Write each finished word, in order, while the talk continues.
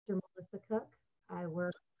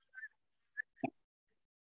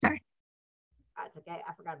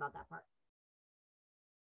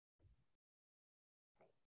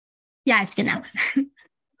Yeah, it's good now. Okay.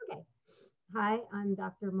 Hi, I'm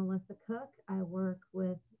Dr. Melissa Cook. I work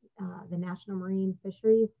with the National Marine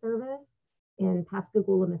Fisheries Service in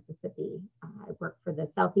Pascagoula, Mississippi. I work for the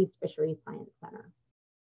Southeast Fisheries Science Center.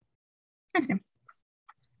 That's good.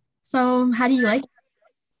 So how do you like it?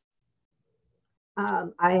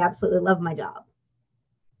 I absolutely love my job.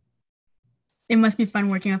 It must be fun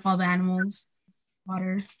working with all the animals,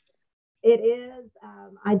 water. It is.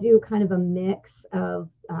 I do kind of a mix of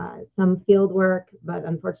some field work, but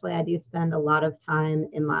unfortunately, I do spend a lot of time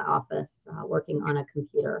in my office working on a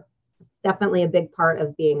computer. Definitely a big part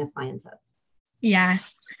of being a scientist. Yeah,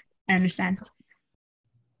 I understand.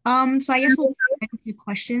 So I guess we'll get into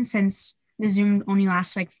questions since the Zoom only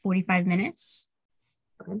lasts like 45 minutes.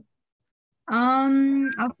 Okay. I'll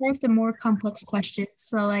start with the more complex questions.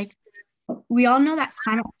 So like we all know that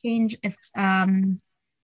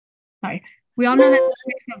we all know that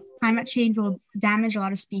climate change will damage a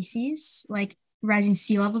lot of species, like rising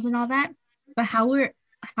sea levels and all that. But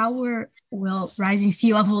will rising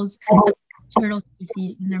sea levels affect turtle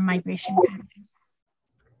species and their migration patterns?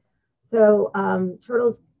 So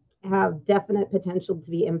turtles have definite potential to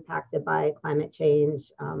be impacted by climate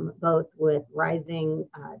change, both with rising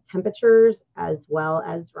temperatures as well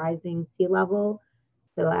as rising sea level.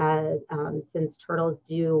 So since turtles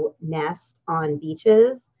do nest on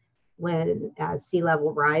beaches, as sea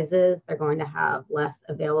level rises, they're going to have less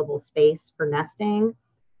available space for nesting.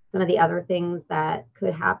 Some of the other things that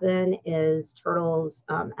could happen is turtles,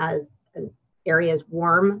 as areas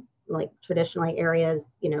warm, like traditionally areas,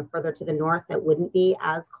 further to the north that wouldn't be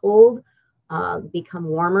as cold, become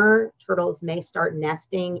warmer. Turtles may start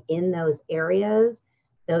nesting in those areas.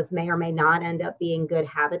 Those may or may not end up being good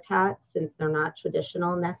habitats since they're not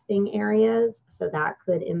traditional nesting areas. So that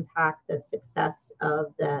could impact the success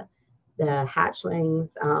of the hatchlings,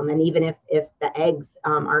 and even if the eggs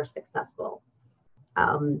are successful.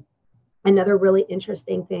 Another really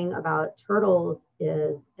interesting thing about turtles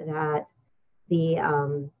is that the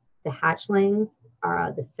hatchlings,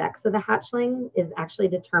 the sex of the hatchling is actually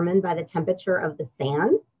determined by the temperature of the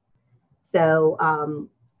sand. So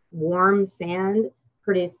warm sand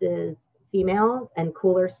produces females and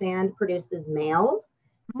cooler sand produces males.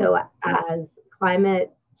 So as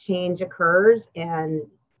climate change occurs and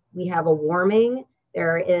we have a warming,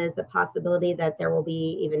 there is a possibility that there will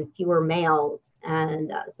be even fewer males.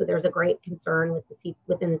 And so there's a great concern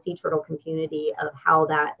within the sea turtle community of how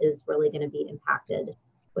that is really going to be impacted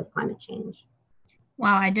with climate change.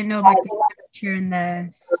 Wow, I didn't know about the temperature and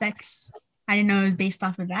the sex. I didn't know it was based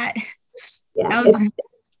off of that. Yeah,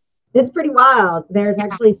 it's pretty wild. There's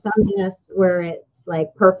actually some nests where it's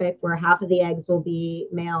like perfect, where half of the eggs will be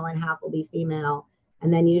male and half will be female.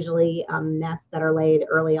 And then usually nests that are laid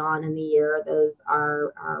early on in the year, those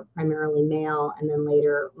are primarily male. And then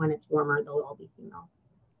later, when it's warmer, they'll all be female.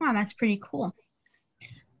 Wow, that's pretty cool.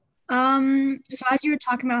 So as you were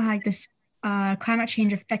talking about how like this climate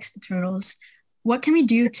change affects the turtles, what can we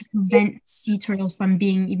do to prevent sea turtles from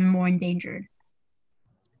being even more endangered?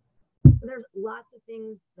 So there's lots of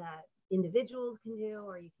things that individuals can do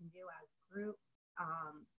or you can do as groups.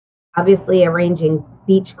 Obviously arranging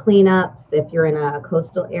beach cleanups if you're in a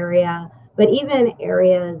coastal area, but even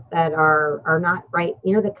areas that are not right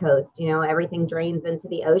near the coast, everything drains into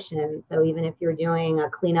the ocean. So even if you're doing a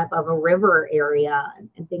cleanup of a river area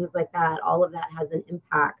and things like that, all of that has an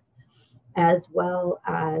impact, as well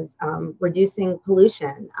as reducing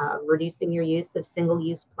pollution, reducing your use of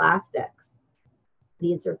single-use plastics.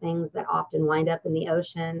 These are things that often wind up in the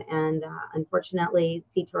ocean, and unfortunately,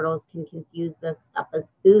 sea turtles can confuse this stuff as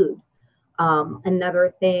food.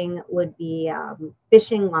 Another thing would be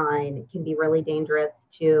fishing line. It can be really dangerous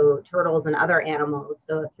to turtles and other animals.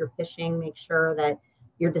 So if you're fishing, make sure that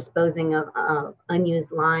you're disposing of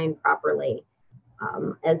unused line properly,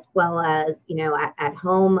 as well as, at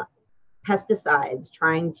home, pesticides,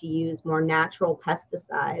 trying to use more natural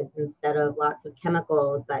pesticides instead of lots of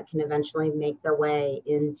chemicals that can eventually make their way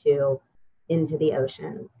into the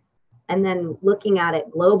oceans. And then looking at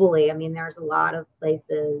it globally, I mean, there's a lot of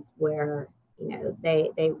places where, we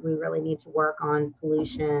really need to work on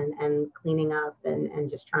pollution and cleaning up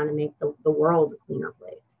and just trying to make the world a cleaner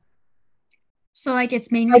place. So like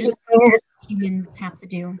it's mainly just what humans have to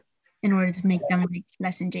do in order to make them like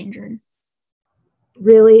less endangered.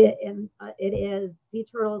 Really, it is. Sea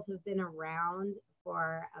turtles have been around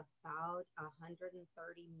for about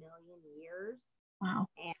 130 million years. Wow.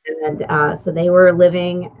 And so they were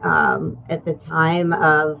living at the time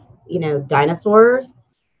of, dinosaurs.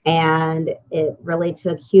 And it really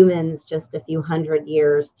took humans just a few hundred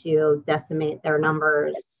years to decimate their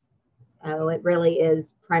numbers. So it really is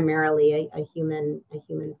primarily a human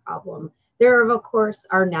problem. There, of course,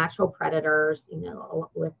 are natural predators,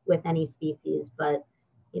 with any species, but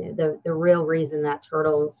the real reason that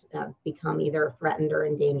turtles become either threatened or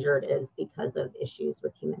endangered is because of issues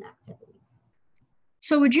with human activities.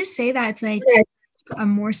 So would you say that it's like a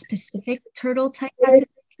more specific turtle type that's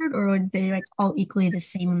endangered, or are they like all equally the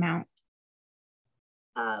same amount?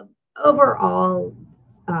 Uh, Overall,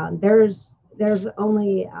 there's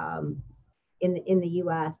only in the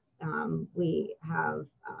U.S. We have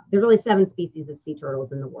there's only 7 species of sea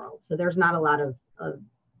turtles in the world, so there's not a lot of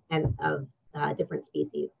different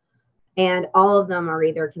species, and all of them are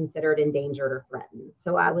either considered endangered or threatened.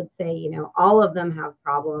 So I would say all of them have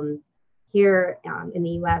problems. Here in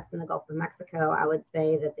the U.S. and the Gulf of Mexico, I would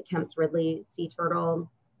say that the Kemp's Ridley sea turtle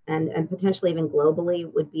and potentially even globally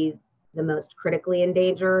would be the most critically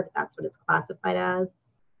endangered. That's what it's classified as.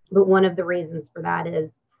 But one of the reasons for that is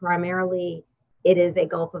primarily it is a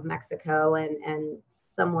Gulf of Mexico and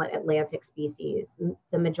somewhat Atlantic species.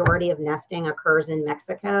 The majority of nesting occurs in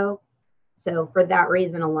Mexico. So for that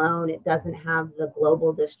reason alone, it doesn't have the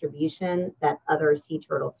global distribution that other sea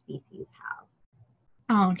turtle species have.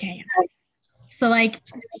 Oh, okay. So like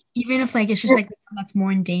even if like it's just like that's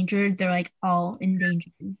more endangered, they're like all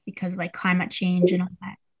endangered because of like climate change and all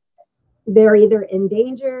that. They're either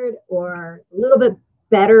endangered or a little bit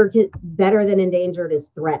better than endangered is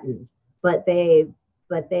threatened, but they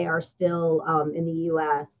are still in the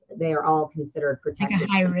U.S. They are all considered Like a protected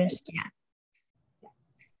high species. risk, yeah.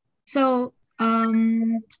 So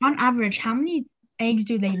on average, how many eggs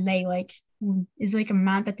do they lay? Like is like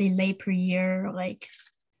amount that they lay per year, like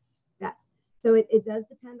Yes. So it does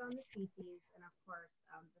depend on the species and of course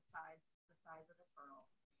the size of the turtle.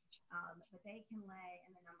 But they can lay,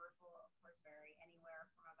 and the numbers will of course vary anywhere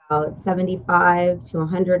from about 75 to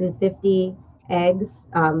 150 eggs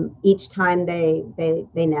each time they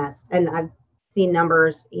nest. And I've seen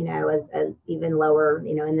numbers, as even lower,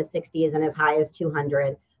 in the 60s and as high as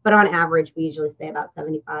 200. But on average, we usually say about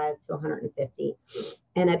 75 to 150.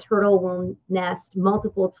 And a turtle will nest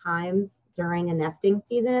multiple times during a nesting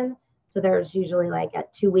season. So there's usually like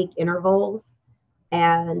at 2-week intervals.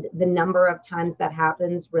 And the number of times that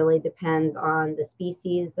happens really depends on the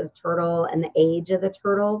species of turtle and the age of the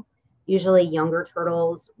turtle. Usually younger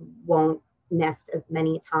turtles won't nest as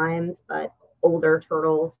many times, but older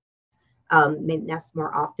turtles may nest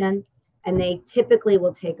more often. And they typically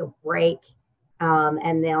will take a break,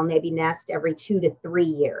 and they'll maybe nest every 2 to 3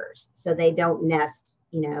 years. So they don't nest,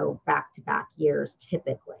 back to back years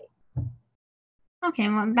typically. okay,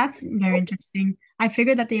 well that's very interesting. I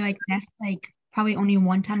figured that they like nest like probably only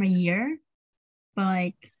one time a year, but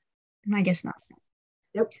like I guess not.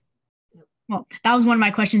 Nope. Well, that was one of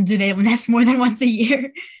my questions. Do they nest more than once a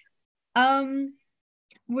year? Um,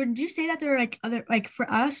 would you say that there are like other like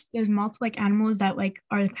for us, there's multiple like animals that like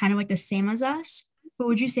are kind of like the same as us? But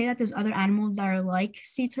would you say that there's other animals that are like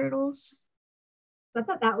sea turtles? I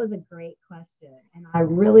thought that was a great question, and I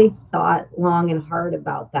really thought long and hard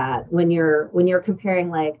about that. When you're comparing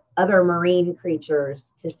like other marine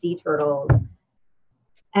creatures to sea turtles,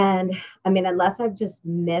 and I mean, unless I've just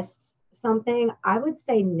missed something, I would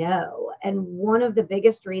say no. And one of the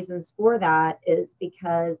biggest reasons for that is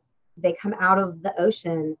because they come out of the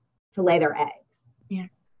ocean to lay their eggs. Yeah.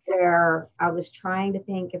 Where I was trying to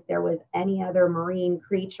think if there was any other marine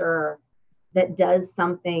creature that does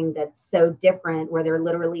something that's so different, where they're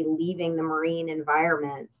literally leaving the marine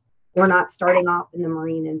environment. We're not starting off in the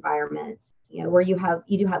marine environment, where you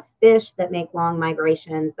do have fish that make long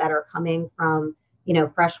migrations that are coming from,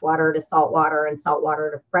 freshwater to saltwater and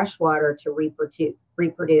saltwater to freshwater to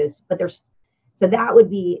reproduce. But there's so that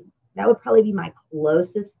would probably be my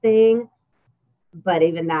closest thing. But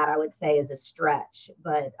even that I would say is a stretch.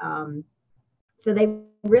 But so they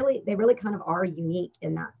really kind of are unique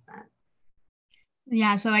in that sense.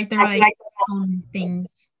 Yeah, so like they're like own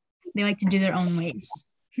things. They like to do their own ways.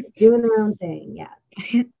 Doing their own thing,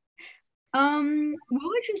 yes. What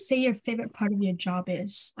would you say your favorite part of your job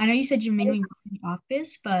is? I know you said you mainly work in the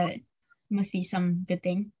office, but it must be some good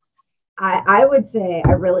thing. I would say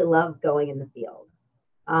I really love going in the field.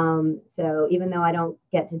 So even though I don't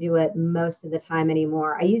get to do it most of the time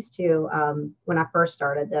anymore, I used to, when I first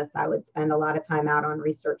started this, I would spend a lot of time out on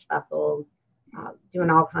research vessels, doing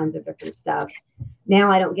all kinds of different stuff. Now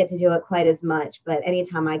I don't get to do it quite as much, but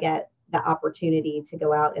anytime I get the opportunity to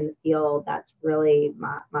go out in the field, that's really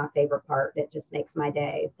my favorite part. It just makes my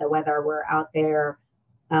day. So whether we're out there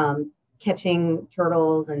catching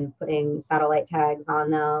turtles and putting satellite tags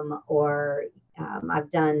on them, or I've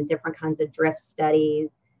done different kinds of drift studies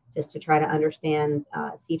just to try to understand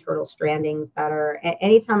sea turtle strandings better.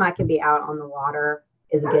 Anytime I can be out on the water,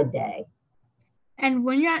 is a good day. And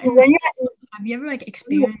when you're in the field, have you ever like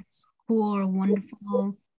experienced cool or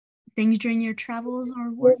wonderful things during your travels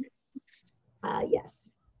or work? Yes,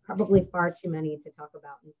 probably far too many to talk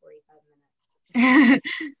about in 45 minutes.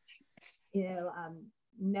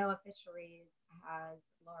 NOAA Fisheries has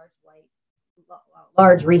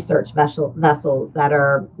large research vessels that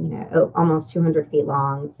are, almost 200 feet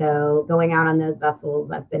long. So going out on those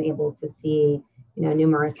vessels, I've been able to see,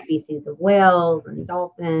 numerous species of whales and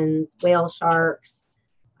dolphins, whale sharks,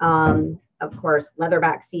 of course,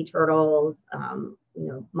 leatherback sea turtles,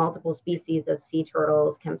 multiple species of sea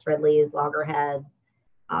turtles, Kemp's redleys, loggerheads.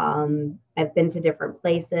 I've been to different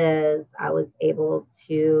places. I was able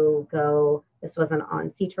to go, this wasn't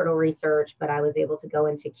on sea turtle research, but I was able to go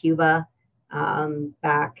into Cuba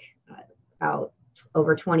back about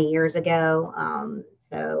over 20 years ago.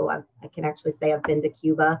 So I can actually say I've been to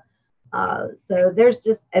Cuba. So there's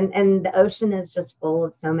just, and the ocean is just full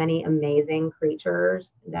of so many amazing creatures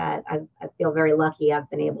that I feel very lucky I've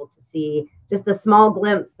been able to see just a small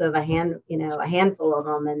glimpse of a handful of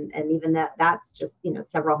them. And even that's just,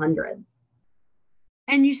 several hundreds.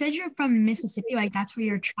 And you said you're from Mississippi, like that's where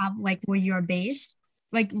you're travel, like where you're based.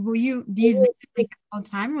 Like, do you live like all the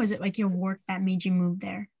time, or was it like your work that made you move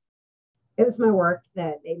there? It was my work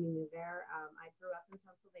that made me move there. I grew up in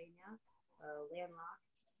Pennsylvania, so landlocked,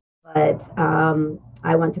 but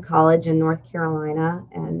I went to college in North Carolina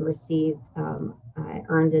and I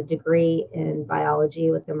earned a degree in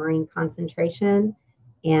biology with a marine concentration.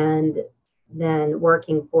 And then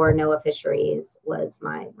working for NOAA Fisheries was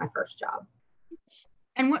my first job.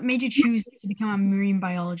 And what made you choose to become a marine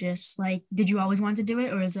biologist? Like, did you always want to do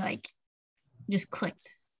it, or is it like just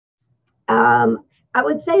clicked? I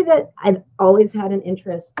would say that I've always had an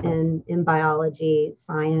interest in biology,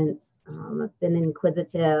 science. I've been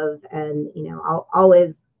inquisitive, and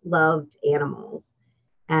always loved animals.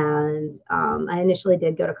 And I initially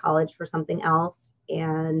did go to college for something else,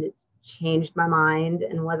 and changed my mind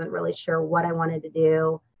and wasn't really sure what I wanted to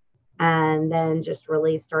do. And then just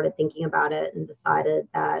really started thinking about it and decided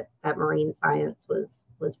that marine science was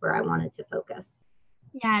where I wanted to focus.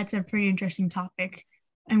 Yeah, it's a pretty interesting topic.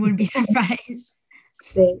 I wouldn't be surprised.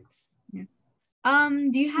 Thanks. Yeah.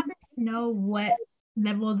 Do you happen to know what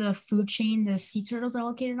level of the food chain the sea turtles are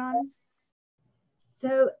located on?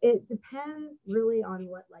 So it depends really on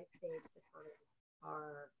what life stage the turtles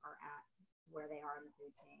are at, where they are in the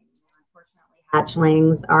food chain. Unfortunately,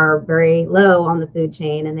 hatchlings are very low on the food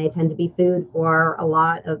chain, and they tend to be food for a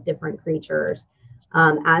lot of different creatures.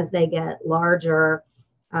 As they get larger,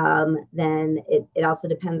 then it also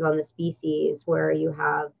depends on the species, where you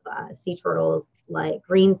have sea turtles, like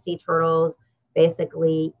green sea turtles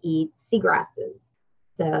basically eat seagrasses.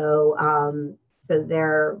 So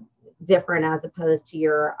they're different as opposed to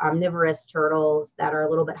your omnivorous turtles that are a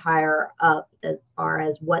little bit higher up as far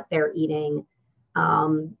as what they're eating.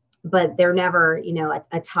 But they're never,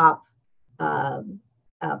 a top uh,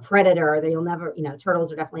 predator. They'll never,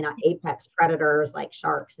 turtles are definitely not apex predators like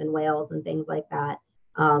sharks and whales and things like that.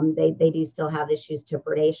 They do still have issues to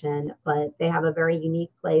predation, but they have a very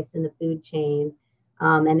unique place in the food chain,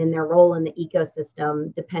 and in their role in the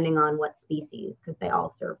ecosystem, depending on what species, because they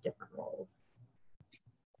all serve different roles.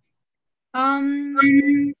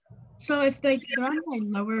 Um, so if they're on like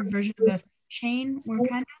lower version of the food chain, or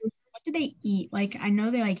kind of what do they eat? Like I know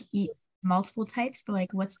they like eat multiple types, but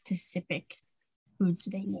like what specific foods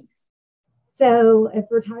do they eat? So if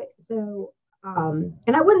we're talking,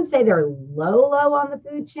 and I wouldn't say they're low on the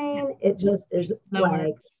food Yeah, chain. It just is lower.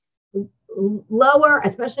 like lower,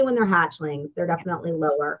 especially when they're hatchlings. They're definitely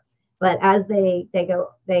lower. But as as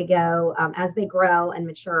they grow and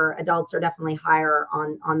mature, adults are definitely higher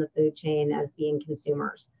on the food chain as being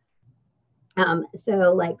consumers.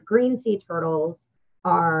 So like green sea turtles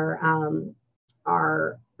are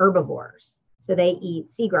are herbivores, so they eat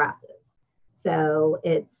seagrasses. So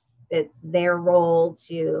it's their role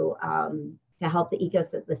to help the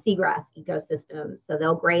seagrass ecosystem. So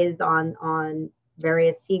they'll graze on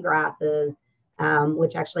various seagrasses,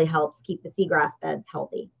 which actually helps keep the seagrass beds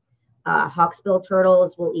healthy. Hawksbill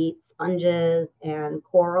turtles will eat sponges and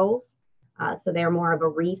corals, so they're more of a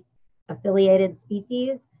reef affiliated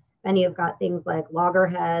species. Then you've got things like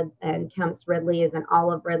loggerheads and Kemp's ridleys and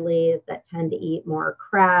olive ridleys that tend to eat more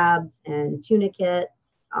crabs and tunicates.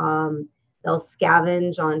 They'll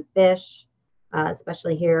scavenge on fish,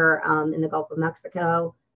 especially here in the Gulf of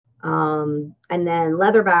Mexico. And then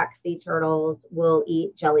leatherback sea turtles will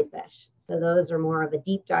eat jellyfish. So those are more of a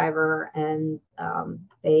deep diver, and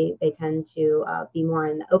they tend to be more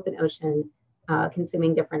in the open ocean,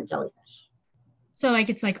 consuming different jellyfish. So like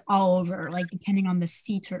it's like all over, like depending on the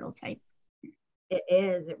sea turtle type. It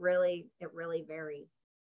is. It really varies.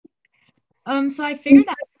 So I figured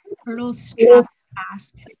that turtles travel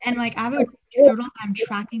fast, and like I have a turtle I'm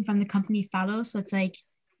tracking from the company Fallow, so it's like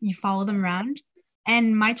you follow them around,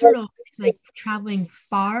 and my turtle is like traveling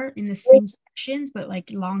far in the same sections, but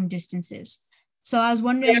like long distances. So I was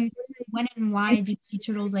wondering when and why do sea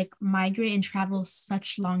turtles like migrate and travel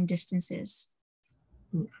such long distances?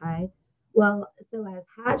 Okay. Well, so as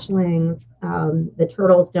hatchlings, the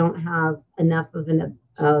turtles don't have enough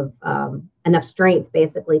strength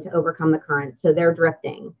basically to overcome the current, so they're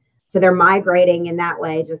drifting. So they're migrating in that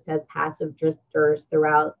way, just as passive drifters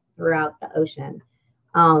throughout the ocean.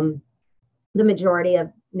 Um, the majority of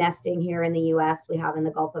nesting here in the U.S. we have in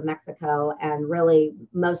the Gulf of Mexico, and really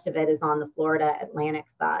most of it is on the Florida Atlantic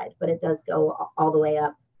side, but it does go all the way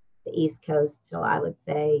up the East Coast. So I would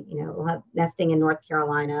say, we'll have nesting in North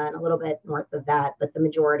Carolina and a little bit north of that, but the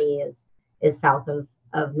majority is south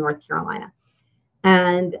of North Carolina.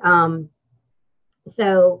 And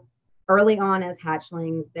so early on as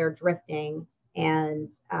hatchlings, they're drifting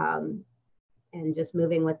and just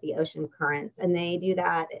moving with the ocean currents. And they do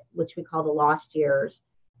that, which we call the lost years,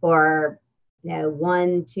 for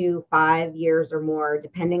 1 to 5 years or more,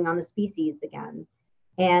 depending on the species again.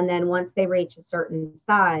 And then once they reach a certain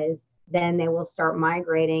size, then they will start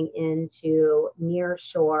migrating into near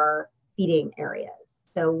shore feeding areas.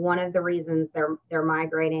 So one of the reasons they're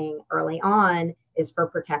migrating early on is for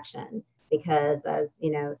protection, because as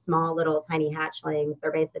small little tiny hatchlings,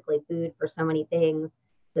 they're basically food for so many things.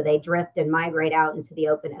 So they drift and migrate out into the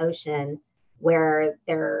open ocean where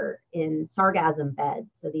they're in sargassum beds.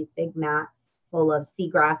 So these big mats full of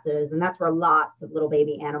seagrasses, and that's where lots of little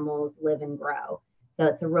baby animals live and grow. So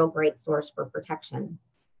it's a real great source for protection.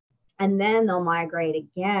 And then they'll migrate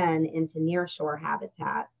again into nearshore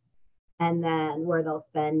habitats, and then where they'll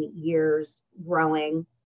spend years growing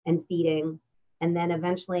and feeding. And then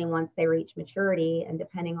eventually, once they reach maturity, and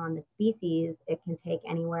depending on the species, it can take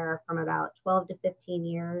anywhere from about 12 to 15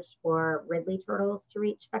 years for Ridley turtles to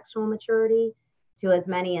reach sexual maturity, to as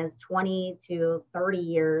many as 20 to 30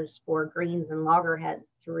 years for greens and loggerheads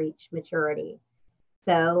to reach maturity.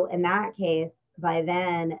 So in that case, by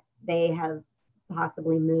then, they have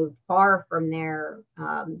possibly moved far from their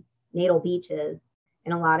natal beaches.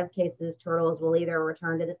 In a lot of cases, turtles will either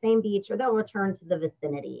return to the same beach or they'll return to the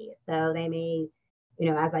vicinity. So they may,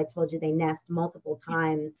 as I told you, they nest multiple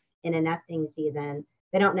times in a nesting season.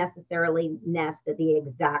 They don't necessarily nest at the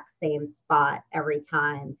exact same spot every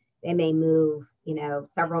time. They may move,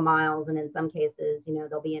 several miles, and in some cases,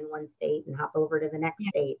 they'll be in one state and hop over to the next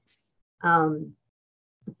state. Um,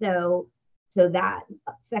 so that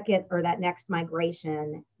second or that next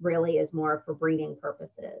migration really is more for breeding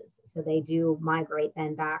purposes. So they do migrate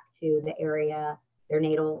then back to the area, their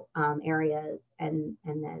natal areas, and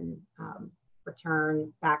then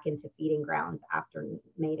return back into feeding grounds after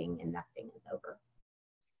mating and nesting is over.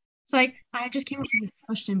 So like I just came up with this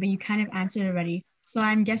question, but you kind of answered already. So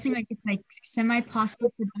I'm guessing like it's like semi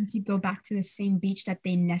possible for them to go back to the same beach that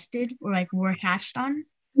they nested or like were hatched on.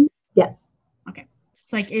 Yes. Okay.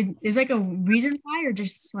 So like is like a reason why, or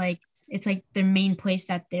just like it's like the main place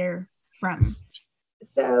that they're from?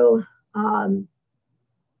 So I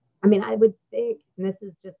would think, and this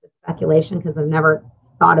is just a speculation because I've never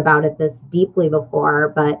thought about it this deeply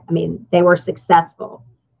before, but they were successful.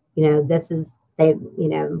 Their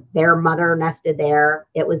mother nested there.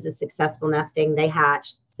 It was a successful nesting. They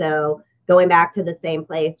hatched. So going back to the same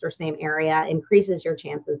place or same area increases your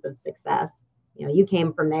chances of success. You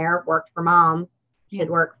came from there, worked for mom, should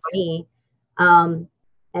work for me. And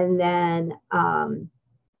then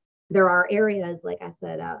there are areas, like I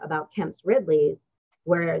said, about Kemp's Ridleys,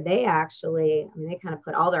 where they actually, they kind of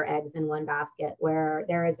put all their eggs in one basket, where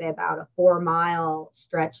there is about a 4-mile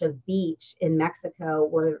stretch of beach in Mexico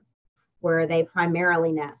where they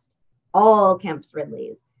primarily nest, all Kemp's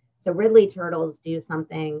Ridleys. So Ridley turtles do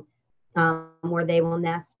something where they will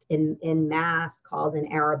nest in mass called an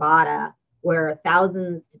arrabata, where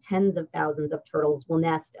thousands to tens of thousands of turtles will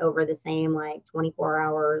nest over the same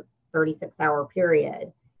 24-hour, 36-hour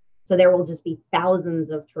period. So there will just be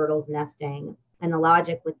thousands of turtles nesting. And the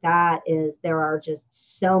logic with that is there are just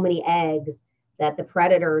so many eggs that the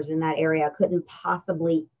predators in that area couldn't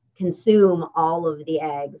possibly consume all of the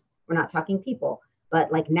eggs. We're not talking people,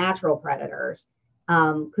 but like natural predators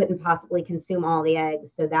couldn't possibly consume all the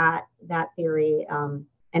eggs. So that theory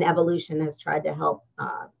and evolution has tried to help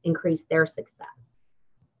increase their success.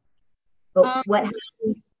 But what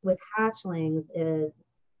happens with hatchlings is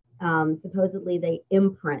supposedly they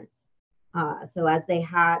imprint. So as they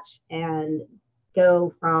hatch and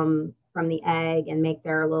go from from the egg and make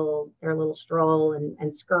their little stroll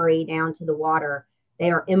and scurry down to the water, they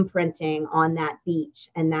are imprinting on that beach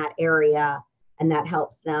and that area, and that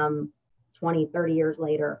helps them 20, 30 years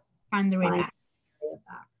later Find their way find back. their way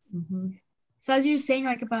back. Mm-hmm. So as you were saying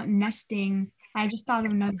like about nesting, I just thought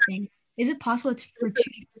of another thing. Is it possible for two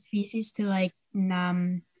different species to like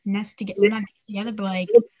nest together? Well, not nest together, but like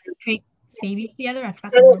create babies together? I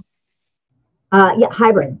forgot the word. Yeah,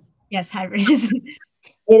 hybrids. Yes, hybrids.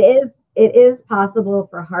 It is possible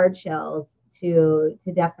for hard shells to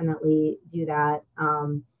definitely do that.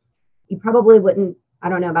 You probably wouldn't. I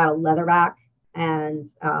don't know about a leatherback and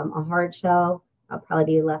a hard shell. I'll probably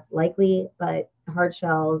be less likely, but hard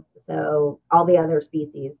shells. So all the other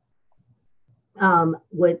species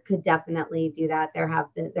would could definitely do that. There has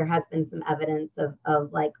been some evidence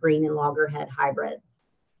of like green and loggerhead hybrids.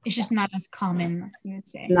 It's just not as common, you would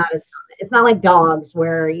say. Not as It's not like dogs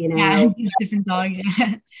where Yeah, different dogs.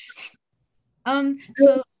 Yeah.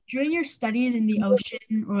 So during your studies in the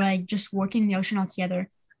ocean or like just working in the ocean altogether,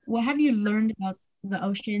 what have you learned about the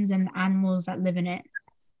oceans and the animals that live in it?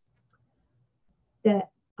 that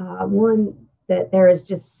one that there is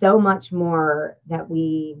just so much more that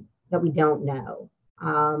we don't know.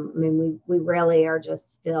 I mean, we really are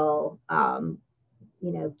just still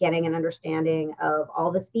getting an understanding of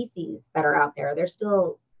all the species that are out there. There's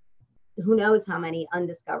still who knows how many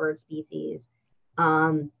undiscovered species.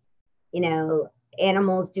 Um, you know,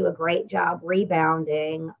 Animals do a great job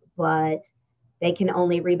rebounding, but they can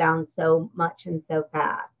only rebound so much and so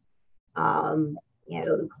fast.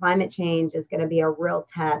 Climate change is going to be a real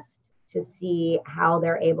test to see how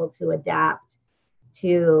they're able to adapt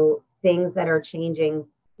to things that are changing,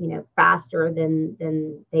 faster than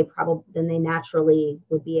they naturally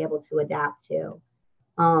would be able to adapt to.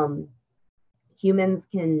 Um, Humans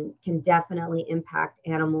can definitely impact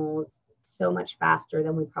animals so much faster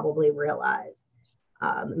than we probably realize.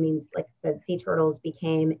 It means, like I said, sea turtles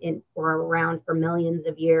were around for millions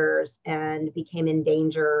of years and became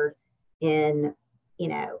endangered in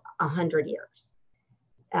 100 years.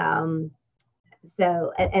 Um,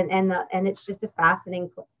 and it's just a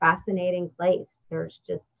fascinating place. There's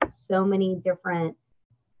just so many different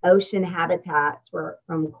ocean habitats,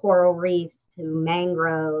 from coral reefs to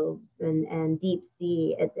mangroves and deep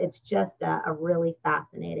sea. It's just a really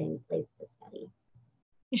fascinating place to study.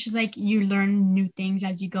 It's just like you learn new things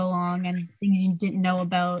as you go along and things you didn't know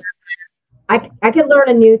about. I could learn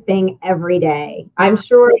a new thing every day. I'm Yeah,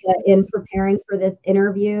 sure that in preparing for this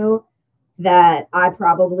interview that I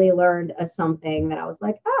probably learned something that I was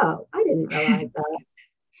like, oh, I didn't realize that.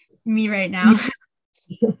 me right now.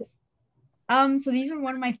 So these are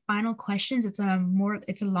one of my final questions. It's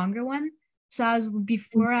a longer one. So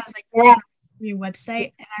before I was like Yeah. your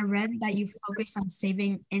website and I read that you focus on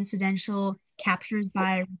saving incidental captures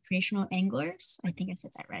by recreational anglers. I think I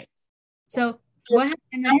said that right. So what has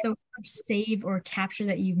been like the worst save or capture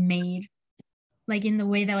that you've made, like in the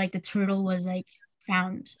way that like the turtle was like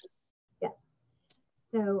found? Yes.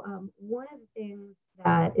 So one of the things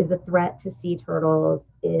that is a threat to sea turtles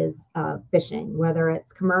is fishing, whether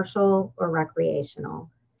it's commercial or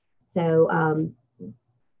recreational. So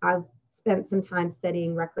I've spent some time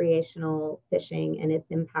studying recreational fishing and its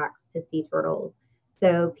impacts to sea turtles.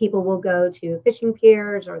 So people will go to fishing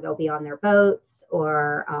piers, or they'll be on their boats,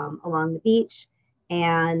 or along the beach,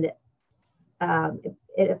 and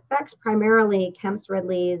it affects primarily Kemp's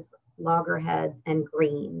Ridleys, loggerheads, and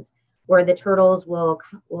greens, where the turtles will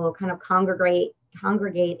kind of congregate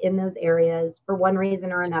in those areas for one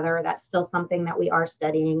reason or another. That's still something that we are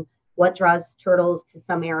studying. What draws turtles to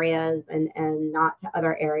some areas and not to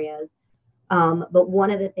other areas. But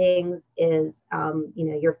one of the things is,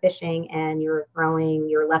 you're fishing and you're throwing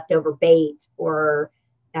your leftover bait or,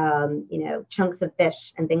 chunks of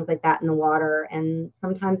fish and things like that in the water. And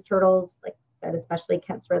sometimes turtles, like that, especially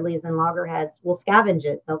Kemp's Ridleys and loggerheads, will scavenge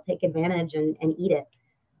it. They'll take advantage and eat it.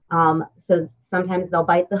 So sometimes they'll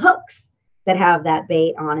bite the hooks that have that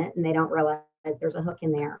bait on it, and they don't realize there's a hook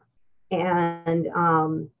in there. And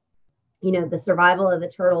the survival of the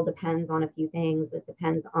turtle depends on a few things. It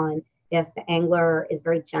depends on if the angler is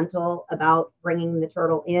very gentle about bringing the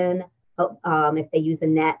turtle in, if they use a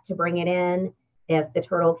net to bring it in, if the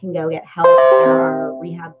turtle can go get help. There are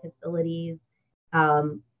rehab facilities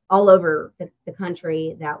all over the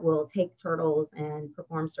country that will take turtles and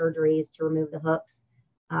perform surgeries to remove the hooks.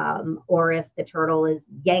 Or if the turtle is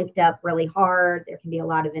yanked up really hard, there can be a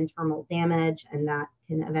lot of internal damage, and that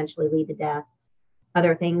can eventually lead to death.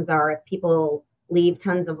 Other things are if people leave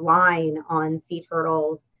tons of line on sea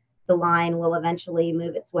turtles, the line will eventually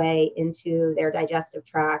move its way into their digestive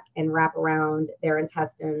tract and wrap around their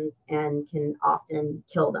intestines and can often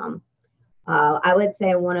kill them. I would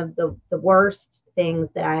say one of the worst things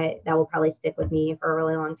that will probably stick with me for a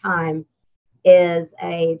really long time is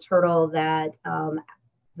a turtle that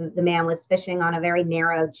the man was fishing on a very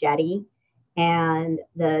narrow jetty, and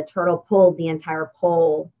the turtle pulled the entire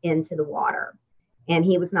pole into the water, and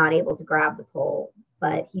he was not able to grab the pole.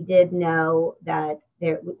 But he did know that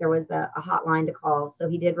there was a hotline to call, so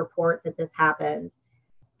he did report that this happened.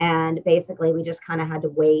 And basically, we just kind of had to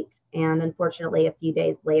wait. And unfortunately, a few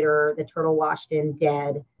days later, the turtle washed in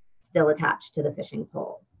dead, still attached to the fishing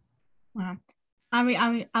pole. Wow. I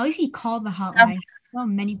mean, at least he called the hotline. Well,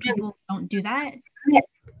 many people don't do that.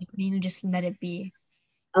 Like, just let it be.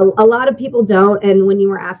 A lot of people don't. And when you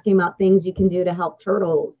were asking about things you can do to help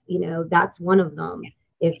turtles, that's one of them.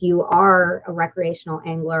 If you are a recreational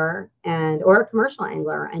angler or a commercial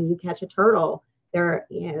angler and you catch a turtle,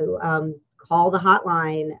 call the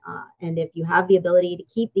hotline. And if you have the ability to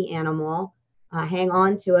keep the animal, hang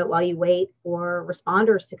on to it while you wait for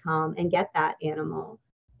responders to come and get that animal.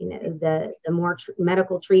 The more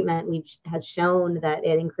medical treatment has shown that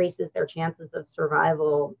it increases their chances of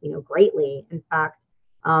survival, greatly. In fact,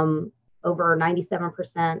 over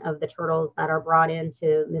 97% of the turtles that are brought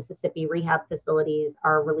into Mississippi rehab facilities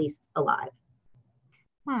are released alive.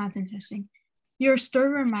 Wow, that's interesting. Your story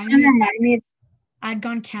reminded me. I'd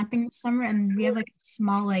gone camping this summer, and we have like a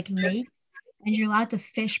small like lake, and you're allowed to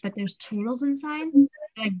fish, but there's turtles inside.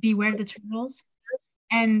 Like, beware of the turtles,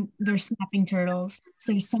 and they're snapping turtles.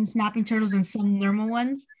 So some snapping turtles and some normal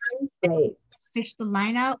ones. Right. Fished the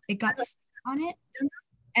line out, it got stuck on it,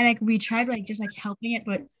 and like we tried like just like helping it,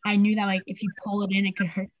 but I knew that like if you pull it in, it could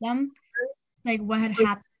hurt them. Like what had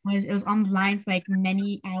happened was it was on the line for like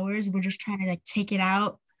many hours. We're just trying to like take it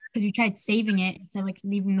out because we tried saving it instead of like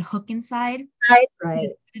leaving the hook inside, Right.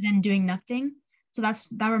 and then doing nothing. So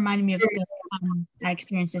that reminded me of the I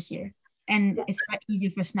experienced this year, and it's not easy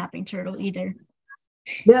for snapping turtle either.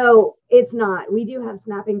 No, it's not. We do have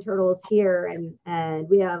snapping turtles here, and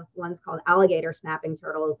we have ones called alligator snapping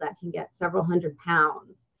turtles that can get several hundred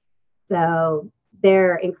pounds. So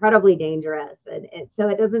they're incredibly dangerous, and so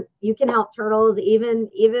it doesn't. You can help turtles, even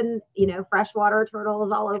freshwater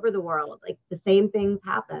turtles all over the world. Like the same things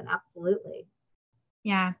happen. Absolutely.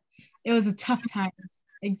 Yeah, it was a tough time.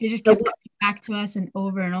 Like they just kept coming back to us and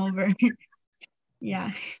over.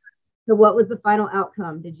 Yeah. So what was the final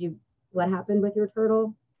outcome? What happened with your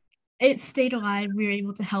turtle? It stayed alive. We were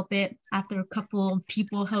able to help it after a couple of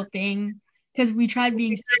people helping because we tried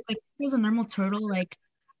being safe. Like if it was a normal turtle, like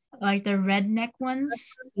the redneck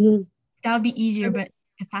ones, Mm-hmm. that would be easier. But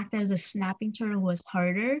the fact that it was a snapping turtle was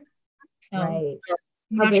harder. So Right.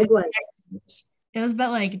 I'm How not big sure. was it? It was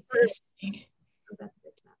about like this big.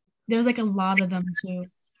 There was like a lot of them too.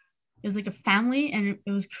 It was like a family, and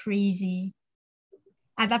it was crazy.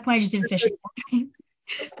 At that point, I just didn't fish anymore.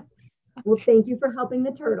 Well, thank you for helping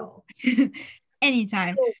the turtle.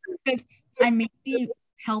 Anytime. Because I mainly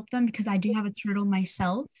help them because I do have a turtle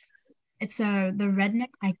myself. It's the redneck.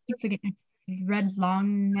 I keep forgetting red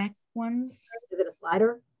long neck ones. Is it a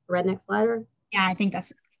slider? A redneck slider? Yeah, I think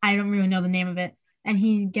that's I don't really know the name of it. And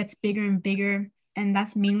he gets bigger and bigger. And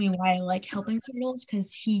that's mainly why I like helping turtles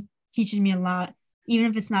because he teaches me a lot. Even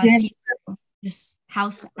if it's not a sea turtle, just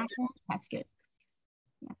house animals, that's good.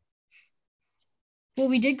 Yeah. Well,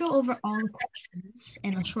 we did go over all the questions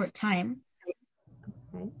in a short time.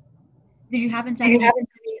 Okay. Did you happen to have any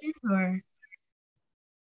questions or?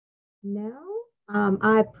 No.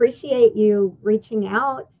 I appreciate you reaching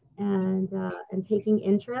out and taking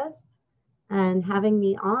interest and having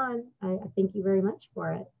me on. I thank you very much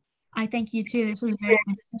for it. I thank you too. This was very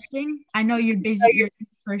interesting. I know you're busy, you're in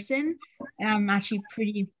person, and I'm actually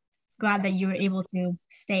pretty glad that you were able to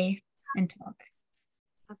stay and talk.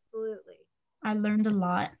 Absolutely. I learned a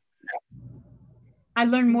lot. I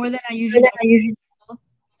learned more than I usually do.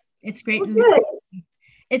 It's great. Well,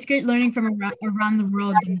 It's great learning from around the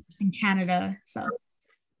world than just in Canada. So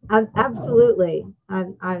absolutely.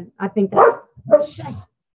 I think that. Oh, shush.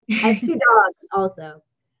 I have two dogs also.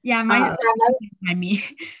 yeah, my behind me.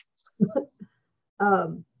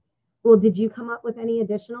 Um, well, did you come up with any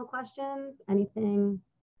additional questions? Anything?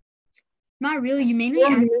 Not really. You mainly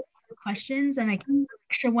asked questions and like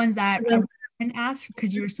extra ones that I wouldn't ask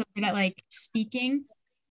because you were so good at like speaking.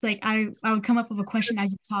 It's like I would come up with a question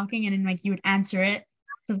as you're talking and then like you would answer it.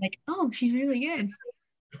 So like, oh, she's really good.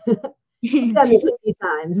 I've done this a few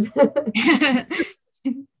times.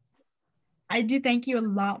 I do thank you a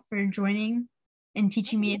lot for joining and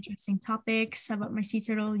teaching me interesting topics about my sea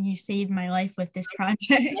turtle. You saved my life with this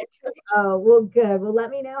project. Oh, well, good. Well, let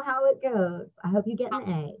me know how it goes. I hope you get an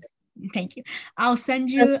A. Thank you. I'll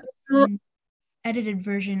send you an edited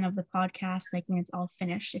version of the podcast like when it's all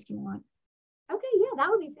finished if you want. that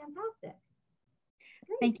would be fantastic.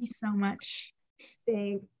 Thank you so much.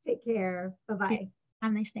 Thanks. Take care. Bye-bye.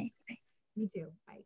 Have a nice day.